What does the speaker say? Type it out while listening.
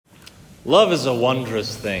Love is a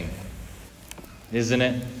wondrous thing, isn't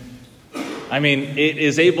it? I mean, it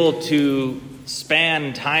is able to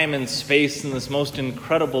span time and space in this most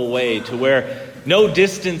incredible way to where no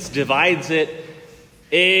distance divides it.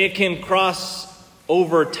 It can cross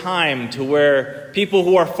over time to where people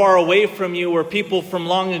who are far away from you or people from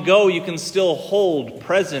long ago you can still hold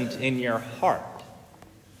present in your heart.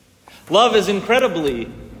 Love is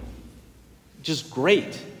incredibly just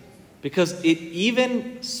great because it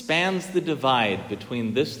even spans the divide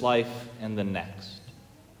between this life and the next.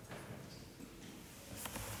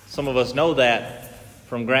 Some of us know that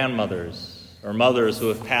from grandmothers or mothers who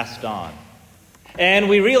have passed on. And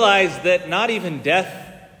we realize that not even death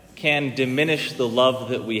can diminish the love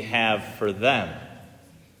that we have for them.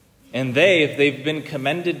 And they, if they've been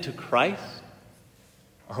commended to Christ,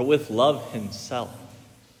 are with love himself.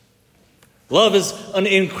 Love is an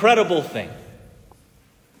incredible thing.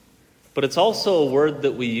 But it's also a word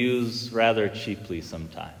that we use rather cheaply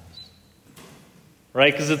sometimes.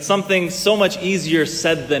 Right? Because it's something so much easier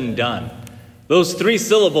said than done. Those 3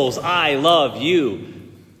 syllables, I love you.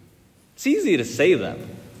 It's easy to say them.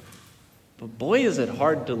 But boy, is it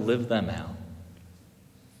hard to live them out.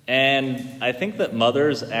 And I think that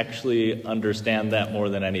mothers actually understand that more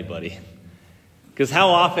than anybody. Because how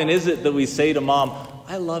often is it that we say to mom,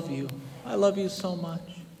 I love you. I love you so much.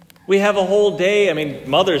 We have a whole day. I mean,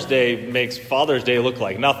 Mother's Day makes Father's Day look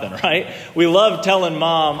like nothing, right? We love telling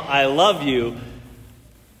mom, I love you.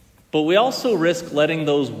 But we also risk letting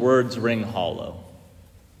those words ring hollow.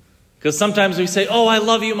 Because sometimes we say, oh, I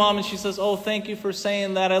love you, Mom. And she says, oh, thank you for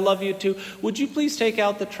saying that. I love you too. Would you please take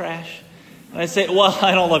out the trash? And I say, well,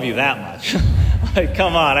 I don't love you that much. Like,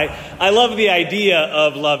 come on. I love the idea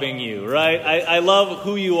of loving you, right? I love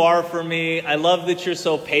who you are for me. I love that you're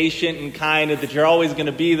so patient and kind and that you're always going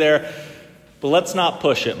to be there. But let's not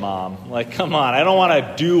push it, Mom. Like, come on. I don't want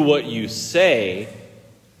to do what you say.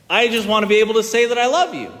 I just want to be able to say that I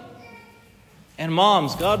love you. And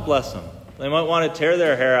moms, God bless them. They might want to tear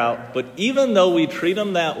their hair out. But even though we treat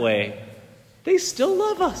them that way, they still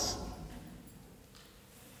love us.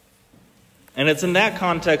 And it's in that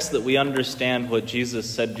context that we understand what Jesus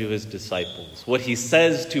said to his disciples, what he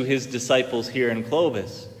says to his disciples here in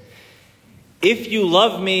Clovis. If you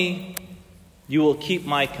love me, you will keep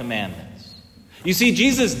my commandments. You see,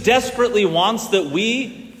 Jesus desperately wants that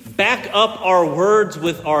we back up our words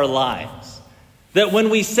with our lives. That when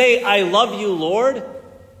we say, I love you, Lord,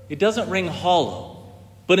 it doesn't ring hollow,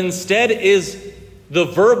 but instead is the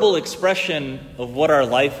verbal expression of what our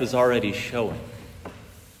life is already showing.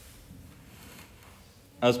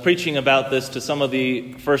 I was preaching about this to some of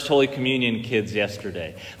the First Holy Communion kids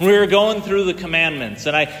yesterday. We were going through the commandments,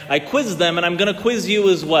 and I quizzed them, and I'm going to quiz you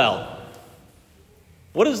as well.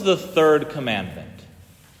 What is the 3rd commandment?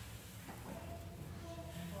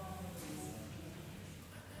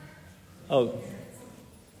 Oh,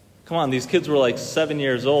 come on, these kids were like 7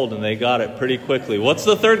 years old, and they got it pretty quickly. What's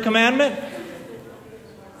the 3rd commandment?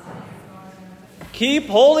 Keep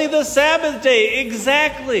holy the Sabbath day.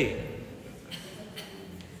 Exactly.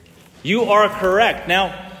 You are correct.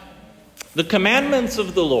 Now, the commandments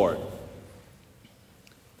of the Lord,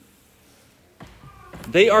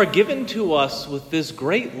 they are given to us with this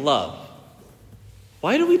great love.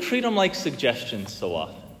 Why do we treat them like suggestions so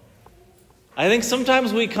often? I think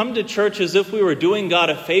sometimes we come to church as if we were doing God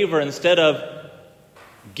a favor instead of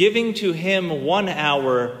giving to him 1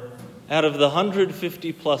 hour out of the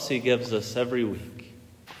 150 plus he gives us every week.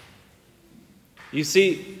 You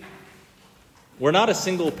see, we're not a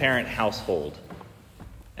single-parent household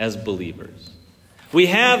as believers. We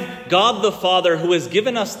have God the Father who has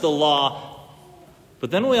given us the law, but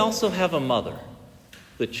then we also have a mother,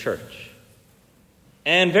 the church.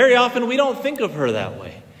 And very often we don't think of her that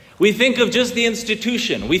way. We think of just the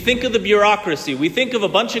institution. We think of the bureaucracy. We think of a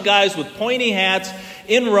bunch of guys with pointy hats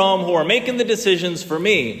in Rome who are making the decisions for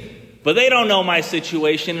me, but they don't know my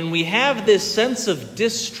situation, and we have this sense of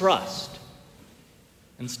distrust.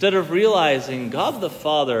 Instead of realizing God the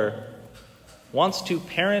Father wants to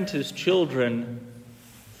parent his children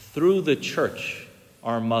through the church,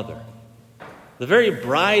 our mother, the very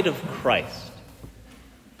bride of Christ.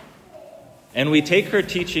 And we take her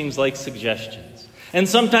teachings like suggestions. And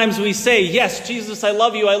sometimes we say, yes, Jesus, I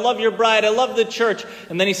love you. I love your bride. I love the church.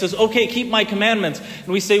 And then he says, okay, keep my commandments. And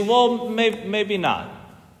we say, well, maybe not.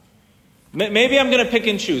 Maybe I'm going to pick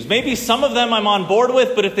and choose. Maybe some of them I'm on board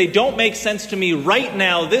with, but if they don't make sense to me right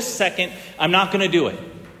now, this second, I'm not going to do it.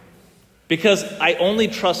 Because I only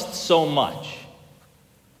trust so much.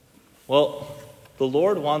 Well, the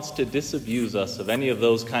Lord wants to disabuse us of any of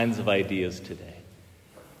those kinds of ideas today.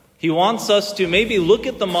 He wants us to maybe look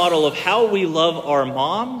at the model of how we love our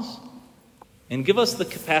moms and give us the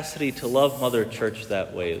capacity to love Mother Church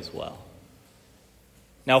that way as well.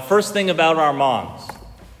 Now, first thing about our moms,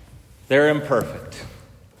 they're imperfect,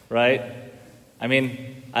 right? I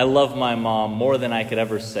mean, I love my mom more than I could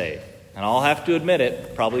ever say. And I'll have to admit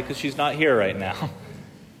it, probably because she's not here right now,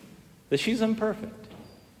 that she's imperfect.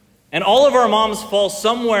 And all of our moms fall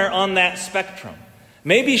somewhere on that spectrum.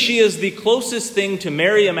 Maybe she is the closest thing to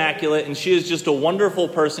Mary Immaculate, and she is just a wonderful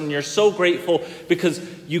person. You're so grateful because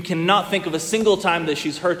you cannot think of a single time that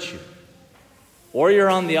she's hurt you. Or you're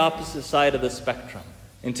on the opposite side of the spectrum.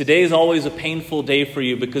 And today is always a painful day for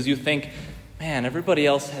you because you think, man, everybody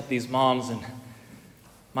else had these moms, and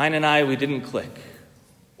mine and I, we didn't click.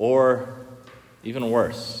 Or, even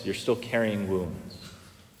worse, you're still carrying wounds.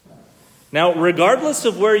 Now, regardless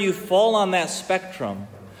of where you fall on that spectrum,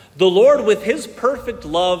 the Lord, with His perfect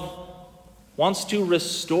love, wants to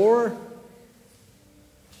restore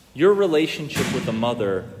your relationship with a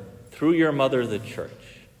mother through your mother, the church.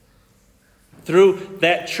 Through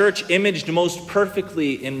that church imaged most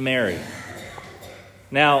perfectly in Mary.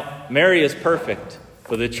 Now, Mary is perfect,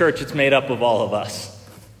 but the church, it's made up of all of us.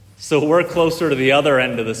 So we're closer to the other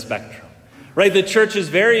end of the spectrum. Right? The church is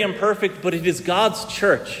very imperfect, but it is God's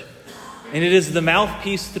church. And it is the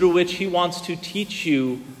mouthpiece through which He wants to teach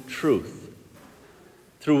you truth.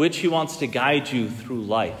 Through which He wants to guide you through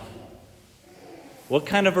life. What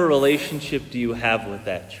kind of a relationship do you have with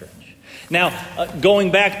that church? Now,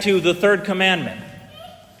 going back to the third commandment.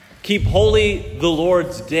 Keep holy the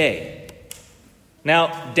Lord's day.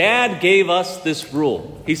 Now, Dad gave us this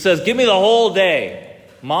rule. He says, give me the whole day.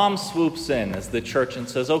 Mom swoops in as the church and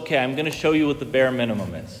says, okay, I'm going to show you what the bare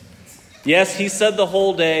minimum is. Yes, he said the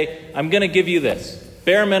whole day. I'm going to give you this.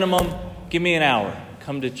 Bare minimum, give me an hour.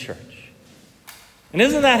 Come to church. And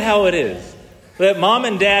isn't that how it is? That mom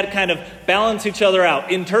and dad kind of balance each other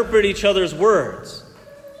out, interpret each other's words.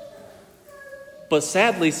 But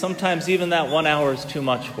sadly, sometimes even that 1 hour is too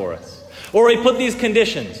much for us. Or we put these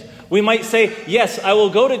conditions. We might say, yes, I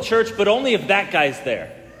will go to church, but only if that guy's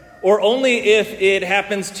there. Or only if it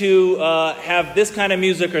happens to have this kind of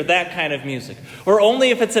music or that kind of music. Or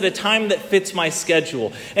only if it's at a time that fits my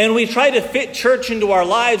schedule. And we try to fit church into our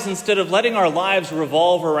lives instead of letting our lives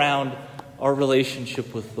revolve around our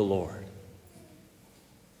relationship with the Lord.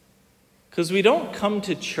 Because we don't come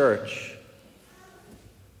to church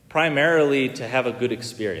primarily to have a good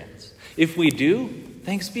experience. If we do,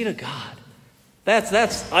 thanks be to God.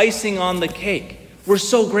 That's icing on the cake. We're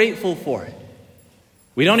so grateful for it.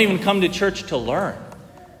 We don't even come to church to learn.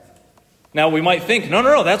 Now, we might think,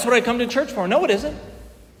 no, that's what I come to church for. No, it isn't.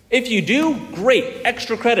 If you do, great,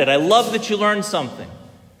 extra credit. I love that you learned something.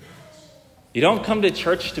 You don't come to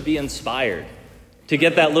church to be inspired, to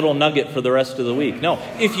get that little nugget for the rest of the week. No,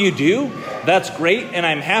 if you do, that's great, and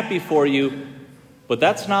I'm happy for you, but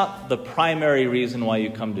that's not the primary reason why you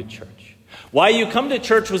come to church. Why you come to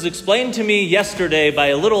church was explained to me yesterday by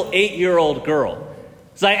a little 8-year-old girl.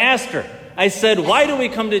 As I asked her, I said, why do we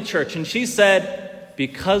come to church? And she said,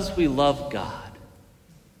 because we love God.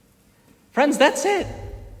 Friends, that's it.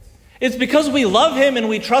 It's because we love Him and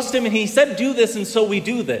we trust Him, and He said do this, and so we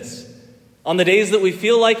do this. On the days that we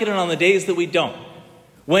feel like it and on the days that we don't.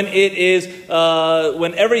 When everything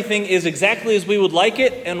is exactly as we would like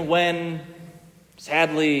it, and when,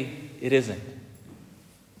 sadly, it isn't.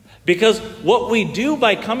 Because what we do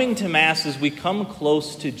by coming to Mass is we come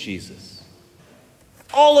close to Jesus.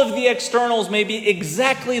 All of the externals may be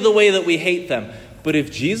exactly the way that we hate them. But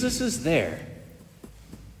if Jesus is there,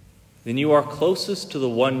 then you are closest to the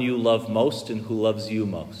one you love most and who loves you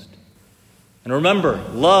most. And remember,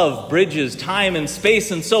 love bridges time and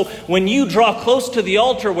space. And so when you draw close to the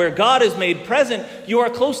altar where God is made present, you are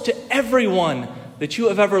close to everyone that you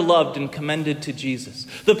have ever loved and commended to Jesus.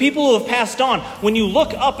 The people who have passed on, when you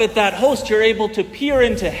look up at that host, you're able to peer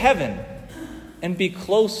into heaven and be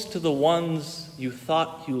close to the ones you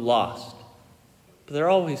thought you lost, but they're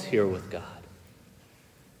always here with God.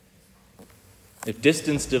 If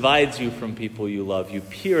distance divides you from people you love, you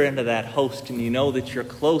peer into that host and you know that you're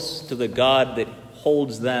close to the God that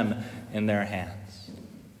holds them in their hands.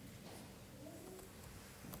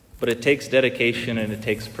 But it takes dedication and it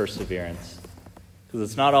takes perseverance, because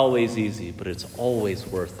it's not always easy, but it's always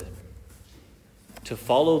worth it. To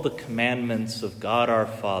follow the commandments of God our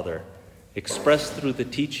Father, expressed through the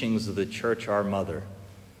teachings of the church, our mother,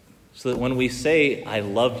 so that when we say, I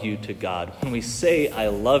love you to God, when we say, I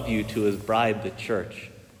love you to His bride, the church,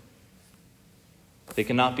 they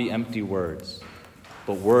cannot be empty words,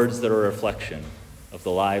 but words that are a reflection of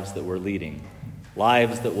the lives that we're leading,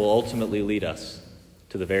 lives that will ultimately lead us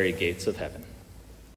to the very gates of heaven.